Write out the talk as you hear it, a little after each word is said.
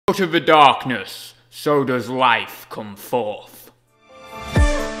Out of the darkness, so does life come forth.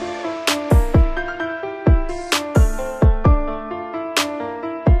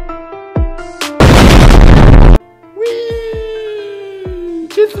 Whee!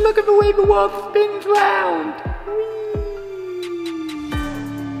 Just look at the way the world spins round.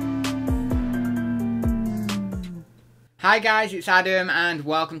 Hi guys, it's Adam and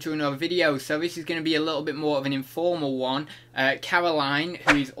welcome to another video. So this is going to be a little bit more of an informal one. Caroline,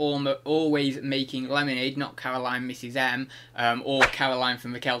 who is always making lemonade, not Caroline Mrs. M, or Caroline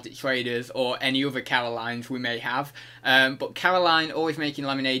from the Celtic Traders, or any other Carolines we may have. But Caroline, always making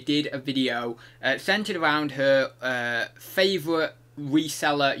lemonade, did a video centered around her favourite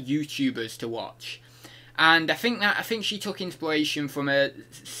reseller YouTubers to watch. And I think she took inspiration from a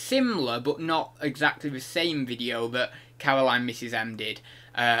similar but not exactly the same video that Caroline Mrs. M did.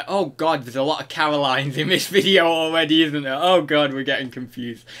 Oh god, there's a lot of Carolines in this video already, isn't there? Oh god, we're getting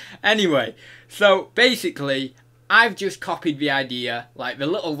confused. Anyway, so basically, I've just copied the idea, like the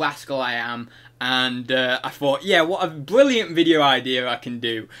little rascal I am, and I thought, yeah, what a brilliant video idea I can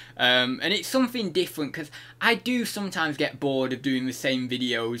do. And it's something different, because I do sometimes get bored of doing the same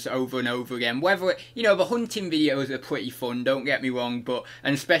videos over and over again. Whether, you know, the hunting videos are pretty fun, don't get me wrong,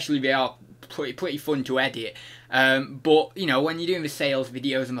 and especially they are pretty fun to edit. But, you know, when you're doing the sales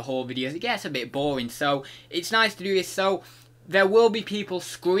videos and the haul videos, it gets a bit boring. So, it's nice to do this. So, there will be people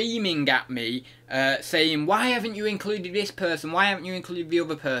screaming at me, saying, why haven't you included this person? Why haven't you included the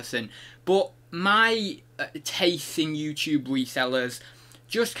other person? But my tastes in YouTube resellers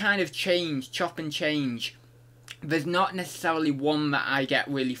just kind of change, chop and change. There's not necessarily one that I get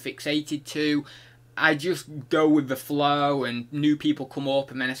really fixated to. I just go with the flow, and new people come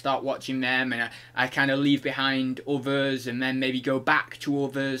up and then I start watching them, and I kind of leave behind others and then maybe go back to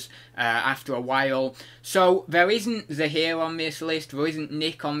others after a while. So there isn't Zahir on this list, there isn't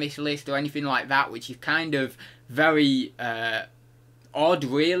Nick on this list or anything like that, which is kind of very odd,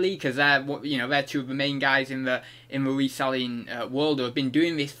 really, because they're two of the main guys in the reselling world who have been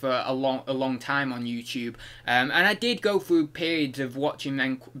doing this for a long time on YouTube. And I did go through periods of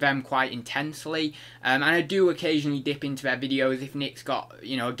watching them quite intensely, and I do occasionally dip into their videos if Nick's got,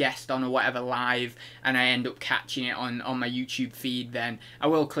 you know, a guest on or whatever live, and I end up catching it on my YouTube feed. Then I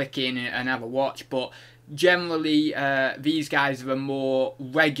will click in and have a watch, but generally, these guys are the more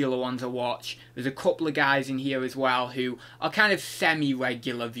regular ones I watch. There's a couple of guys in here as well who are kind of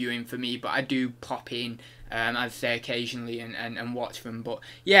semi-regular viewing for me, but I do pop in, as I say, occasionally and watch them. But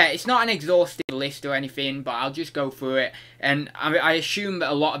yeah, it's not an exhaustive list or anything, but I'll just go through it. And I assume that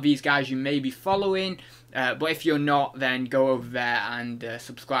a lot of these guys you may be following, but if you're not, then go over there and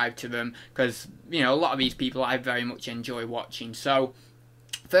subscribe to them, because, you know, a lot of these people I very much enjoy watching. So,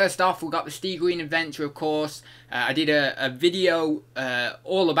 first off, we've got the Steve Green adventure, of course. I did a video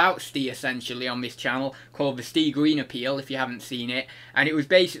all about Steve, essentially, on this channel, called the Steve Green Appeal, if you haven't seen it. And it was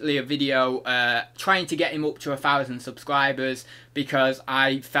basically a video trying to get him up to 1,000 subscribers, because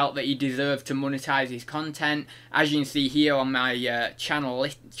I felt that he deserved to monetize his content. As you can see here on my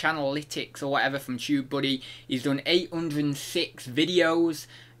channellytics or whatever from TubeBuddy, he's done 806 videos,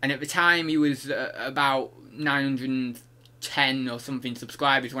 and at the time he was about 910 or something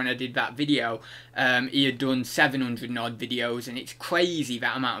subscribers when I did that video. He had done 700 odd videos, and it's crazy,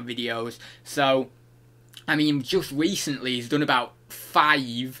 that amount of videos. So, I mean, just recently he's done about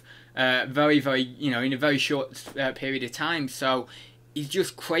 5, very, you know, in a very short period of time. So he's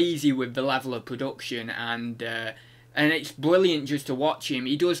just crazy with the level of production, and it's brilliant just to watch him.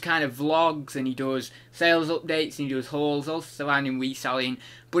 He does kind of vlogs, and he does sales updates, and he does hauls, also surrounding reselling.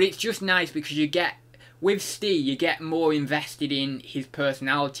 But it's just nice because you get, with Steve, you get more invested in his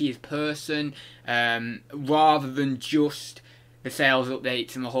personality, his person, rather than just the sales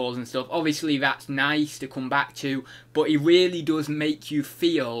updates and the hauls and stuff. Obviously, that's nice to come back to, but he really does make you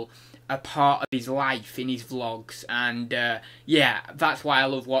feel a part of his life in his vlogs. And yeah, that's why I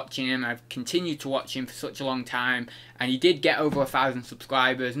love watching him. I've continued to watch him for such a long time, and he did get over 1,000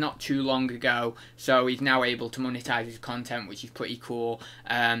 subscribers not too long ago, so he's now able to monetize his content, which is pretty cool.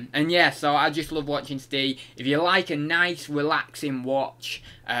 And yeah, so I just love watching Steve. If you like a nice, relaxing watch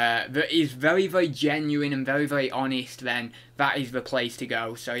that is very, very genuine and very, very honest, then that is the place to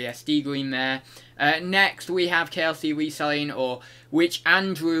go. So yeah, Steve Green there. Next we have KLC Reselling, or which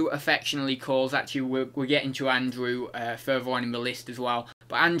Andrew affectionately calls, actually we're getting to Andrew further on in the list as well,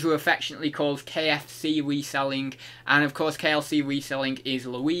 but Andrew affectionately calls KFC Reselling, and of course KLC Reselling is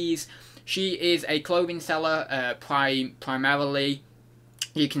Louise. She is a clothing seller primarily.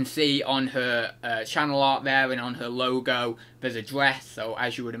 You can see on her channel art there and on her logo there's a dress, so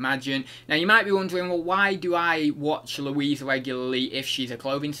as you would imagine. Now you might be wondering, well, why do I watch Louise regularly if she's a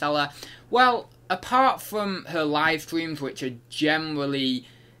clothing seller? Well, apart from her live streams, which are generally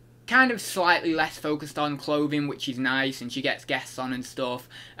kind of slightly less focused on clothing, which is nice, and she gets guests on and stuff.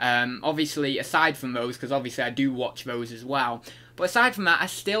 Obviously, aside from those, because obviously I do watch those as well. But aside from that, I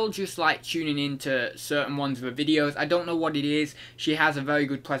still just like tuning into certain ones of her videos. I don't know what it is. She has a very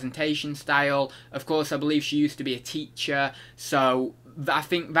good presentation style. Of course, I believe she used to be a teacher, so I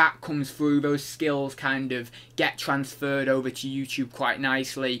think that comes through. Those skills kind of get transferred over to YouTube quite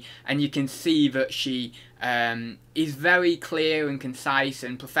nicely, and you can see that she is very clear and concise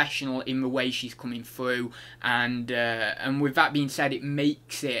and professional in the way she's coming through, and with that being said, it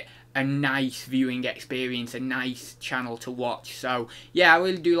makes it a nice viewing experience, a nice channel to watch. So yeah, I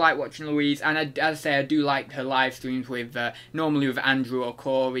really do like watching Louise, and as I say, I do like her live streams with normally with Andrew or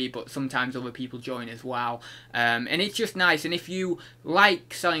Corey, but sometimes other people join as well, and it's just nice. And if you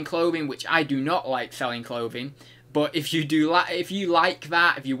like selling clothing, which I do not like selling clothing, but if you do if you like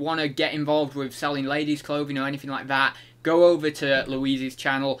that, if you want to get involved with selling ladies clothing or anything like that, go over to Louise's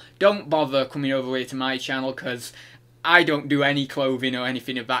channel. Don't bother coming over here to my channel, because I don't do any clothing or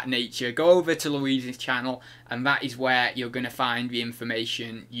anything of that nature. Go over to Louise's channel, and that is where you're going to find the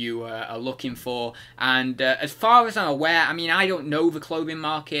information you are looking for. And as far as I'm aware, I mean, I don't know the clothing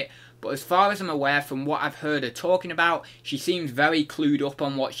market, but as far as I'm aware, from what I've heard her talking about, she seems very clued up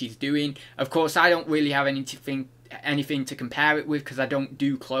on what she's doing. Of course, I don't really have anything to compare it with, because I don't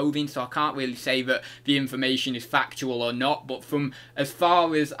do clothing, so I can't really say that the information is factual or not. But from as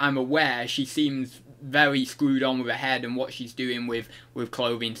far as I'm aware, she seems very screwed on with her head and what she's doing with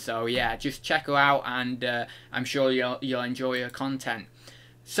clothing. So yeah, just check her out, and I'm sure you'll enjoy her content.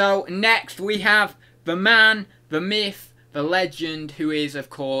 So next we have the man, the myth, the legend, who is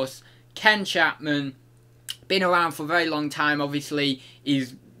of course Ken Chapman. Been around for a very long time. Obviously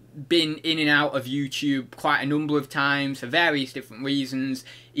he's been in and out of YouTube quite a number of times for various different reasons.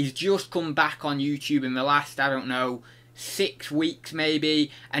 He's just come back on YouTube in the last, I don't know, 6 weeks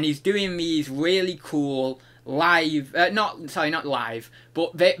maybe, and he's doing these really cool live, not live,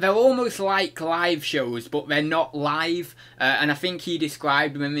 but they're almost like live shows, but they're not live, and I think he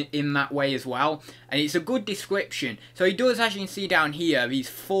described them in that way as well, and it's a good description. So he does, as you can see down here, these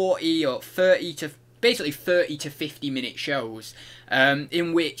 40 or 30 to basically 30 to 50 minute shows,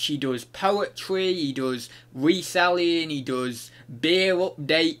 in which he does poetry, he does reselling, he does beer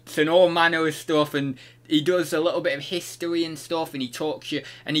updates and all manner of stuff, and he does a little bit of history and stuff, and he talks you,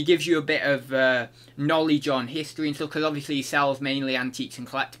 and he gives you a bit of knowledge on history and stuff, because obviously he sells mainly antiques and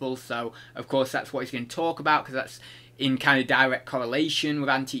collectibles, so of course that's what he's going to talk about, because that's in kind of direct correlation with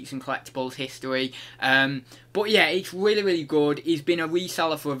antiques and collectibles history. But yeah, it's really, really good. He's been a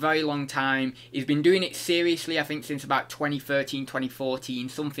reseller for a very long time. He's been doing it seriously, I think, since about 2013, 2014,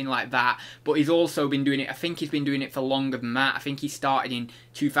 something like that. But he's also been doing it, I think he's been doing it for longer than that. I think he started in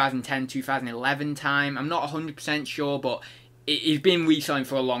 2010, 2011 time. I'm not 100% sure, but he's been reselling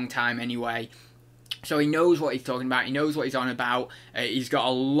for a long time anyway. So he knows what he's talking about, he knows what he's on about. He's got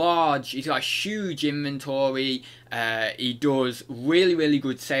a huge inventory. He does really, really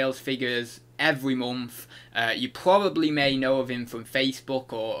good sales figures every month. You probably may know of him from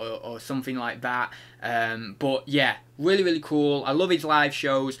Facebook or something like that. But yeah, really, really cool. I love his live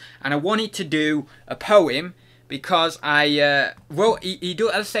shows, and I wanted to do a poem because I wrote. He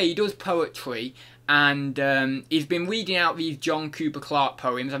does poetry. And he's been reading out these John Cooper Clarke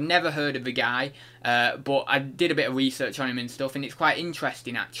poems. I've never heard of the guy, but I did a bit of research on him and stuff, and it's quite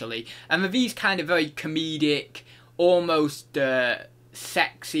interesting actually. And they're these kind of very comedic, almost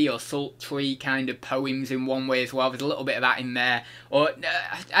sexy or sultry kind of poems in one way as well. There's a little bit of that in there. Or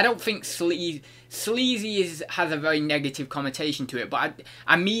I don't think sleazy has a very negative connotation to it, but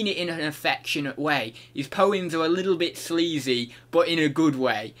I mean it in an affectionate way. His poems are a little bit sleazy, but in a good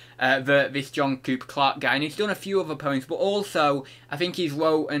way. This John Cooper Clarke guy, and he's done a few other poems, but also I think he's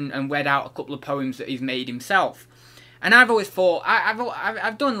wrote and read out a couple of poems that he's made himself. And I've always thought,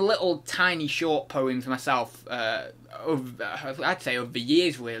 I've done little tiny short poems myself, I'd say over the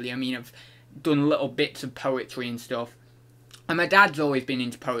years really. I mean, I've done little bits of poetry and stuff. And my dad's always been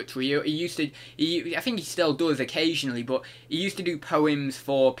into poetry. I think he still does occasionally, but he used to do poems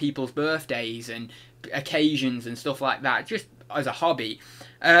for people's birthdays and occasions and stuff like that, just as a hobby.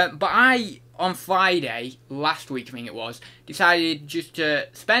 But on Friday, last week I think it was, decided just to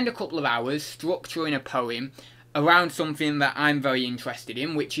spend a couple of hours structuring a poem around something that I'm very interested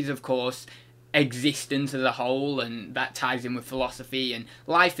in, which is of course existence as a whole, and that ties in with philosophy and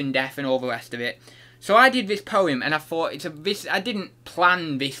life and death and all the rest of it. So I did this poem, and I thought I didn't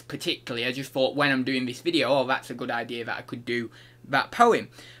plan this particularly. I just thought when I'm doing this video, oh, that's a good idea that I could do that poem.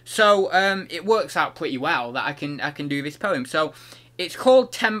 So it works out pretty well that I can do this poem. So it's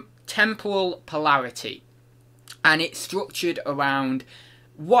called Temporal Polarity, and it's structured around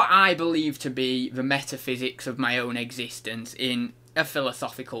what I believe to be the metaphysics of my own existence in a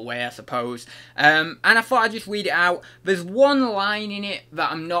philosophical way, I suppose. And I thought I'd just read it out. There's one line in it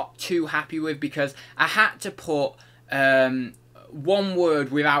that I'm not too happy with because I had to put one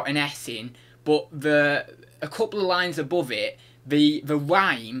word without an S in, but a couple of lines above it, the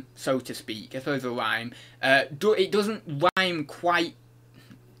rhyme, so to speak, I suppose the rhyme, it doesn't rhyme quite,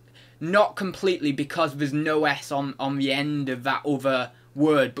 not completely, because there's no S on the end of that other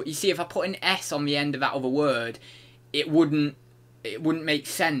word. But you see, if I put an S on the end of that other word, it wouldn't make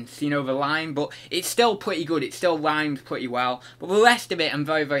sense, you know, the line. But it's still pretty good, it still rhymes pretty well. But the rest of it I'm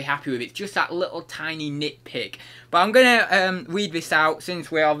very, very happy with. It's just that little tiny nitpick. But I'm gonna read this out,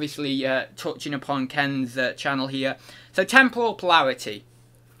 since we're obviously touching upon Ken's channel here. So, Temporal Polarity.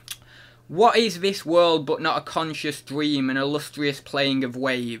 What is this world but not a conscious dream, an illustrious playing of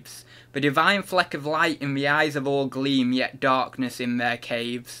waves? The divine fleck of light in the eyes of all gleam, yet darkness in their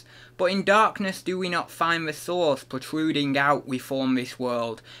caves. But in darkness do we not find the source, protruding out we form this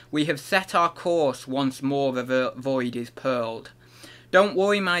world. We have set our course, once more the void is pearled. Don't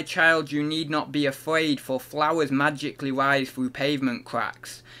worry, my child, you need not be afraid, for flowers magically rise through pavement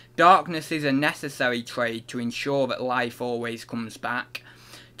cracks. Darkness is a necessary trade to ensure that life always comes back.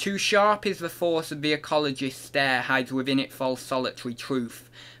 Too sharp is the force of the ecologist's stare, hides within it false solitary truth.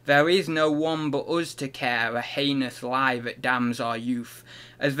 There is no one but us to care, a heinous lie that damns our youth.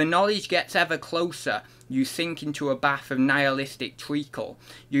 As the knowledge gets ever closer, you sink into a bath of nihilistic treacle.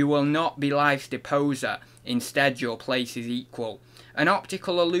 You will not be life's deposer, instead your place is equal. An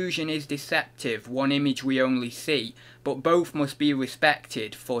optical illusion is deceptive, one image we only see, but both must be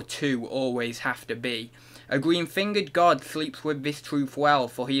respected, for two always have to be. A green-fingered god sleeps with this truth well,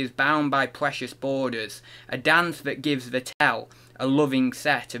 for he is bound by precious borders, a dance that gives the tell, a loving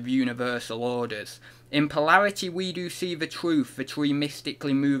set of universal orders. In polarity we do see the truth, the tree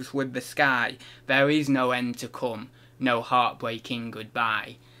mystically moves with the sky, there is no end to come, no heartbreaking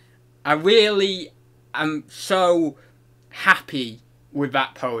goodbye. I really am so happy with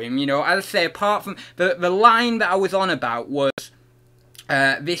that poem, you know. As I say, apart from the line that I was on about was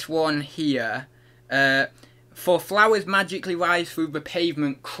this one here, for flowers magically rise through the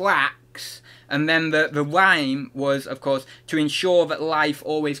pavement cracks, and then the rhyme was, of course, to ensure that life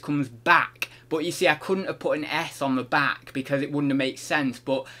always comes back. But you see, I couldn't have put an S on the back because it wouldn't have made sense.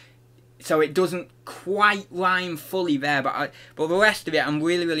 But so it doesn't quite rhyme fully there. But the rest of it, I'm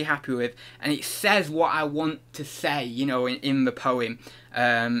really, really happy with, and it says what I want to say, you know, in the poem.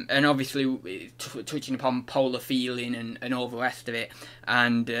 And obviously, touching upon polar feeling and all the rest of it,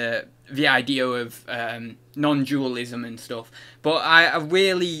 and the idea of non-dualism and stuff. But I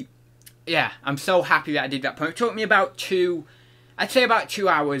really, yeah, I'm so happy that I did that poem. It took me about I'd say about 2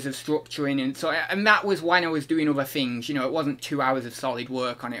 hours of structuring, and that was when I was doing other things, you know. It wasn't 2 hours of solid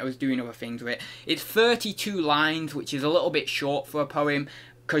work on it, I was doing other things with it. It's 32 lines, which is a little bit short for a poem,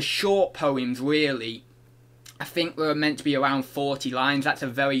 because short poems, really, I think were meant to be around 40 lines. That's a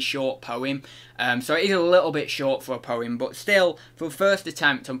very short poem, so it is a little bit short for a poem, but still, for the first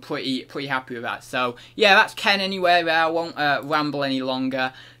attempt, I'm pretty happy with that. So yeah, that's Ken anyway. I won't ramble any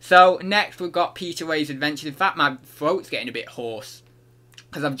longer. So next we've got Peter Ray's Adventures. In fact, my throat's getting a bit hoarse,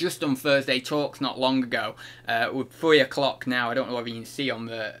 because I've just done Thursday Talks not long ago. We're 3 o'clock now. I don't know whether you can see on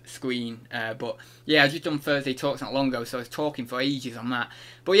the screen, but yeah, I've just done Thursday Talks not long ago, so I was talking for ages on that.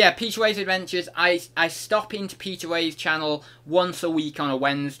 But yeah, Peter Ray's Adventures, I stop into Peter Ray's channel once a week on a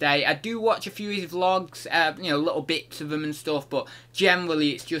Wednesday. I do watch a few of his vlogs, you know, little bits of them and stuff, but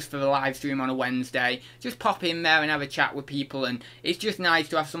generally it's just for the live stream on a Wednesday. Just pop in there and have a chat with people, and it's just nice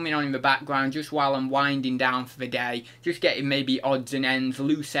to have something on in the background just while I'm winding down for the day, just getting maybe odds and ends,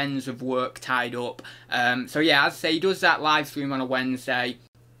 loose ends of work tied up. So yeah, as I say, he does that live stream on a Wednesday.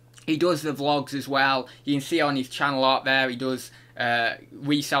 He does the vlogs as well. You can see on his channel art there, he does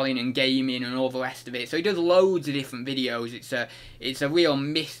reselling and gaming and all the rest of it. So he does loads of different videos. It's a real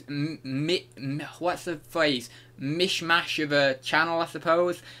what's the phrase? Mishmash of a channel, I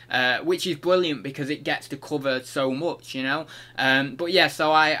suppose, which is brilliant because it gets to cover so much, you know. But yeah,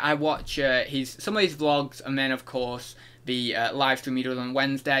 so I watch some of his vlogs, and then of course the live stream he does on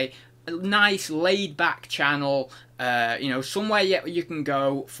Wednesday. A nice laid back channel, you know, somewhere you can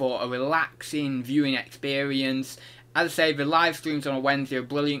go for a relaxing viewing experience. As I say, the live streams on a Wednesday are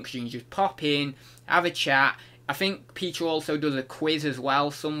brilliant because you can just pop in, have a chat. I think Peter also does a quiz as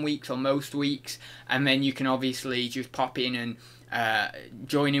well some weeks or most weeks, and then you can obviously just pop in and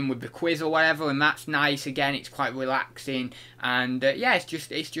join in with the quiz or whatever, and that's nice. Again, it's quite relaxing, and yeah, it's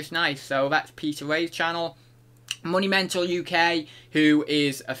just nice. So that's Peter Ray's channel. Money Mental UK, who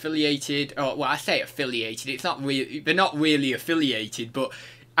is affiliated, or well, I say affiliated, it's not really, they're not really affiliated, but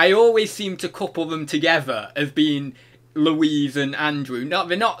I always seem to couple them together as being Louise and Andrew.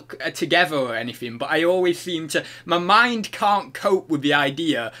 They're not together or anything, but I always seem to, my mind can't cope with the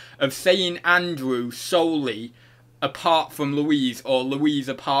idea of saying Andrew solely apart from Louise, or Louise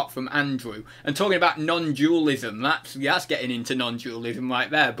apart from Andrew. And talking about non-dualism, that's getting into non-dualism right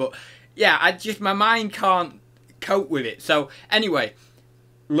there. But yeah, my mind can't cope with it. So anyway,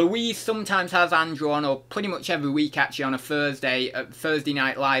 Louise sometimes has Andrew on, or pretty much every week actually, on a Thursday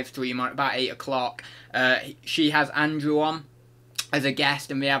night live stream at about 8 o'clock. She has Andrew on as a guest,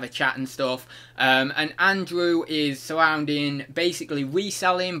 and we have a chat and stuff. And Andrew is surrounding basically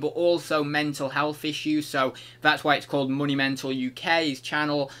reselling, but also mental health issues. So that's why it's called Money Mental UK, his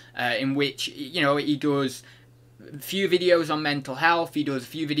channel, in which, you know, he does a few videos on mental health, he does a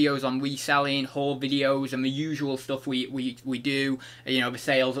few videos on reselling, haul videos, and the usual stuff we do, you know, the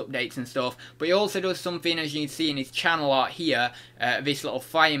sales updates and stuff. But he also does something, as you can see in his channel art here, this little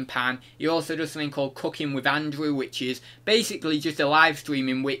frying pan. He also does something called Cooking with Andrew, which is basically just a live stream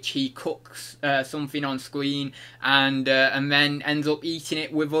in which he cooks something on screen, and then ends up eating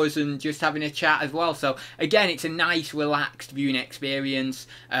it with us and just having a chat as well. So again, it's a nice relaxed viewing experience.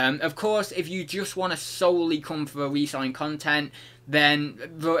 Of course, if you just want to solely come for reselling content, then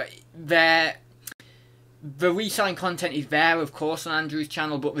the reselling content is there, of course, on Andrew's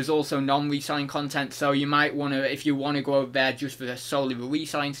channel, but there's also non-reselling content. So you might want to, if you want to go over there just for solely the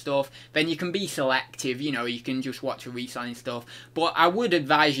reselling stuff, then you can be selective, you know, you can just watch the reselling stuff. But I would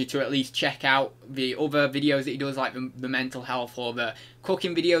advise you to at least check out the other videos that he does, like the mental health or the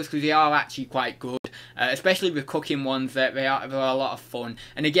cooking videos, because they are actually quite good. Especially the cooking ones, that they're a lot of fun,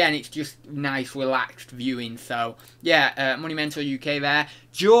 and again, it's just nice relaxed viewing. So yeah, Money Mental UK there.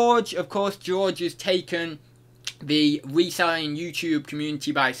 George, of course, George has taken the reselling YouTube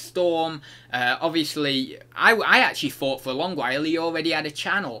community by storm. Obviously, I actually thought for a long while he already had a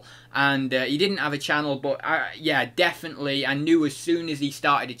channel, and he didn't have a channel, but yeah, definitely I knew as soon as he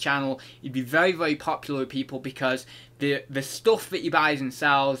started a channel he'd be very, very popular with people, because the stuff that he buys and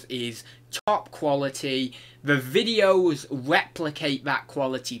sells is top quality. The videos replicate that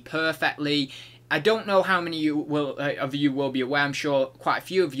quality perfectly. I don't know how many of you will be aware. I'm sure quite a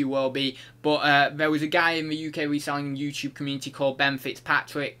few of you will be. But there was a guy in the UK reselling YouTube community called Ben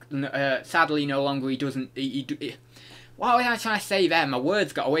Fitzpatrick. Sadly, no longer. What was I trying to say there? My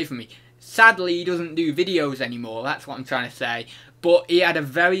words got away from me. Sadly, he doesn't do videos anymore. That's what I'm trying to say. But he had a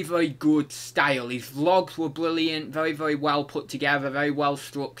very, very good style. His vlogs were brilliant, very, very well put together, very well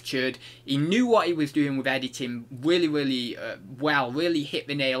structured. He knew what he was doing with editing really, really well, really hit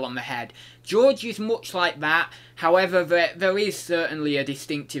the nail on the head. George is much like that. However, there is certainly a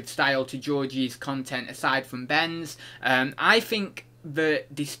distinctive style to George's content aside from Ben's. I think the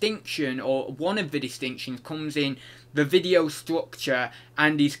distinction, or one of the distinctions, comes in the video structure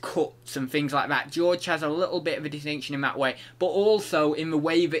and his cuts and things like that. George has a little bit of a distinction in that way, but also in the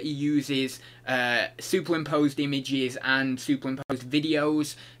way that he uses superimposed images and superimposed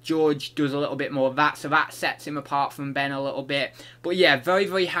videos. George does a little bit more of that, so that sets him apart from Ben a little bit. But yeah, very,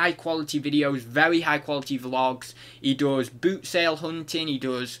 very high quality videos, very high quality vlogs. He does boot sale hunting, he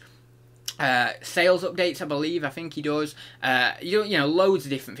does sales updates, I think he does. You know, loads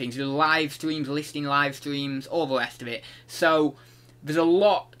of different things. He does live streams, listing live streams, all the rest of it. So there's a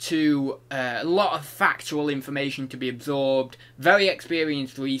lot of factual information to be absorbed. Very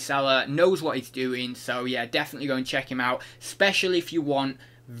experienced reseller, knows what he's doing. So yeah, definitely go and check him out, especially if you want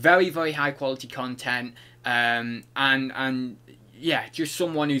very, very high quality content. And yeah, just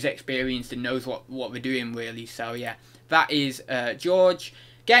someone who's experienced and knows what they're doing, really. So yeah, that is George.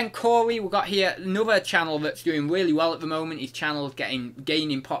 Again, Corey, we've got here another channel that's doing really well at the moment. His channel is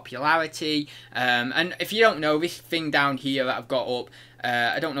gaining popularity. And if you don't know, this thing down here that I've got up,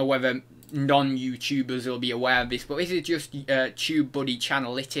 I don't know whether non-YouTubers will be aware of this, but this is just TubeBuddy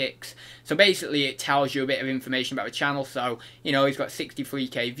Channelytics. So basically it tells you a bit of information about the channel. So, you know, he's got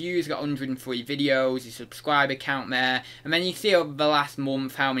 63k views, got 103 videos, his subscriber count there, and then you see over the last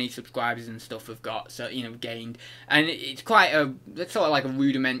month how many subscribers and stuff have got, so, you know, gained. And it's it's sort of like a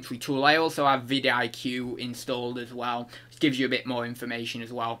rudimentary tool. I also have vidIQ installed as well, which gives you a bit more information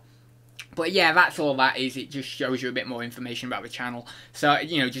as well. But yeah, that's all that is. It just shows you a bit more information about the channel. So,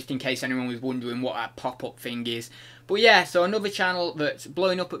 you know, just in case anyone was wondering what that pop-up thing is. But yeah, so another channel that's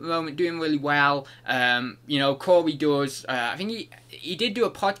blowing up at the moment, doing really well. You know, Corey does, I think he did do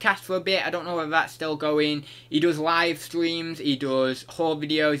a podcast for a bit. I don't know whether that's still going. He does live streams, he does haul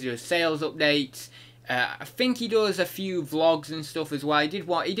videos, he does sales updates. I think he does a few vlogs and stuff as well. He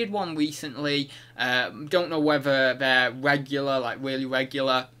did one recently. Don't know whether they're regular, like really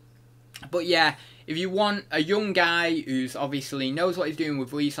regular. But yeah, if you want a young guy who's obviously knows what he's doing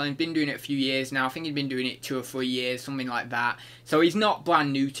with reselling, been doing it a few years now. I think he's been doing it 2 or 3 years, something like that. So he's not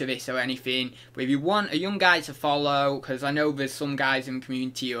brand new to this or anything. But if you want a young guy to follow, because I know there's some guys in the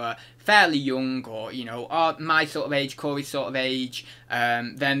community who are fairly young, or you know, are my sort of age, Corey's sort of age,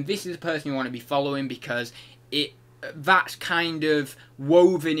 then this is the person you want to be following, because that's kind of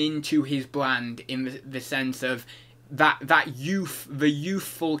woven into his brand in the sense of that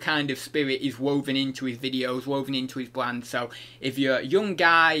youthful kind of spirit is woven into his videos, woven into his brand. So if you're a young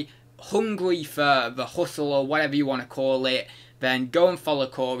guy hungry for the hustle or whatever you want to call it, then go and follow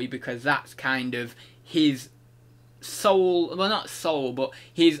Corey, because that's kind of his soul, well not soul, but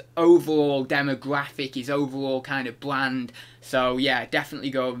his overall demographic, his overall kind of brand. So yeah, definitely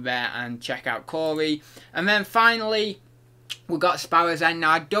go over there and check out Corey. And then finally, we got Sparrow's End.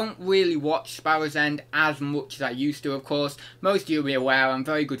 Now, I don't really watch Sparrow's End as much as I used to, of course. Most of you will be aware I'm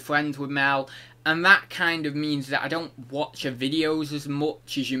very good friends with Mel, and that kind of means that I don't watch her videos as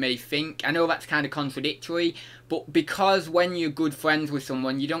much as you may think. I know that's kind of contradictory, but because when you're good friends with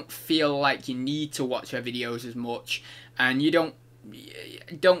someone, you don't feel like you need to watch her videos as much, and you don't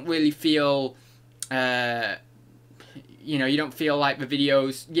really feel, you know, you don't feel like the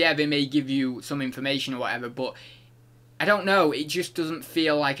videos, yeah, they may give you some information or whatever, but I don't know, it just doesn't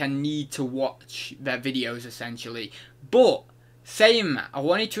feel like I need to watch their videos, essentially. But, saying that, I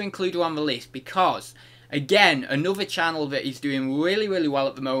wanted to include her on the list because, again, another channel that is doing really, really well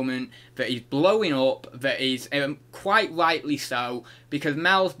at the moment, that is blowing up, that is quite rightly so, because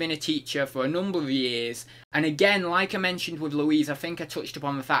Mel's been a teacher for a number of years. And again, like I mentioned with Louise, I think I touched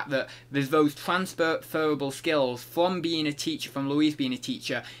upon the fact that there's those transferable skills from being a teacher, from Louise being a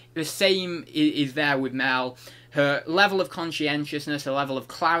teacher. The same is there with Mel. Her level of conscientiousness, her level of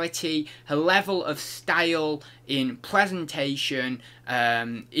clarity, her level of style in presentation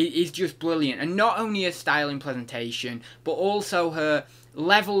is just brilliant. And not only her style in presentation, but also her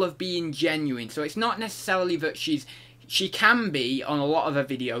level of being genuine. So it's not necessarily that she can be, on a lot of her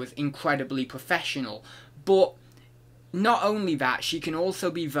videos, incredibly professional. But not only that, she can also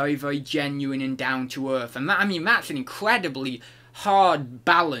be very, very genuine and down to earth. And that, I mean, that's an incredibly hard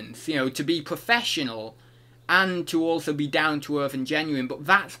balance, you know, to be professional and to also be down to earth and genuine. But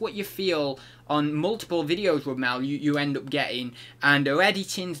that's what you feel on multiple videos with Mel, you end up getting. And her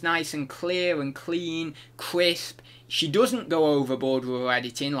editing's nice and clear and clean, crisp. She doesn't go overboard with her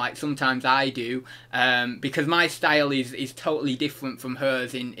editing like sometimes I do, because my style is totally different from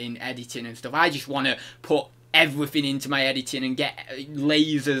hers in editing and stuff. I just want to put everything into my editing and get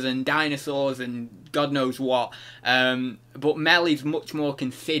lasers and dinosaurs and God knows what. But Mel is much more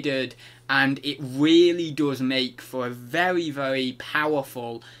considered, and it really does make for a very, very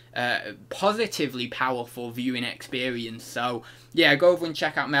powerful, positively powerful viewing experience. So yeah, go over and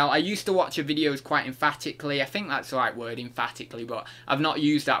check out Mel. I used to watch her videos quite emphatically. I think that's the right word, emphatically, but I've not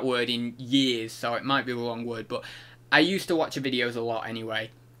used that word in years, so it might be the wrong word. But I used to watch her videos a lot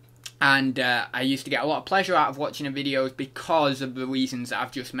anyway. And I used to get a lot of pleasure out of watching her videos because of the reasons that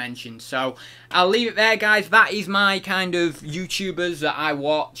I've just mentioned. So I'll leave it there, guys. That is my kind of YouTubers that I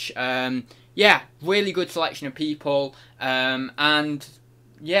watch. Yeah, really good selection of people. And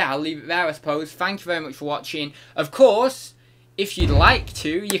yeah, I'll leave it there, I suppose. Thank you very much for watching. Of course, if you'd like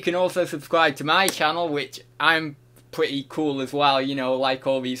to, you can also subscribe to my channel, which I'm pretty cool as well, you know, like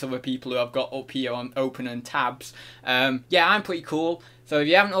all these other people who I've got up here on open and tabs. Yeah, I'm pretty cool. So if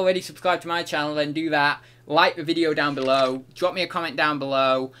you haven't already subscribed to my channel, then do that. Like the video down below. Drop me a comment down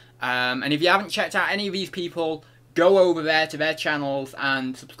below. And if you haven't checked out any of these people, go over there to their channels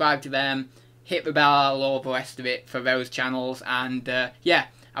and subscribe to them. Hit the bell, all the rest of it for those channels. And yeah,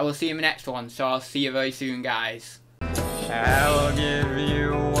 I will see you in the next one. So I'll see you very soon, guys. I'll give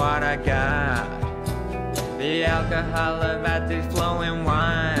you what I got. The alcohol that is flowing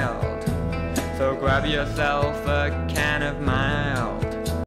wild. So grab yourself a can of mild.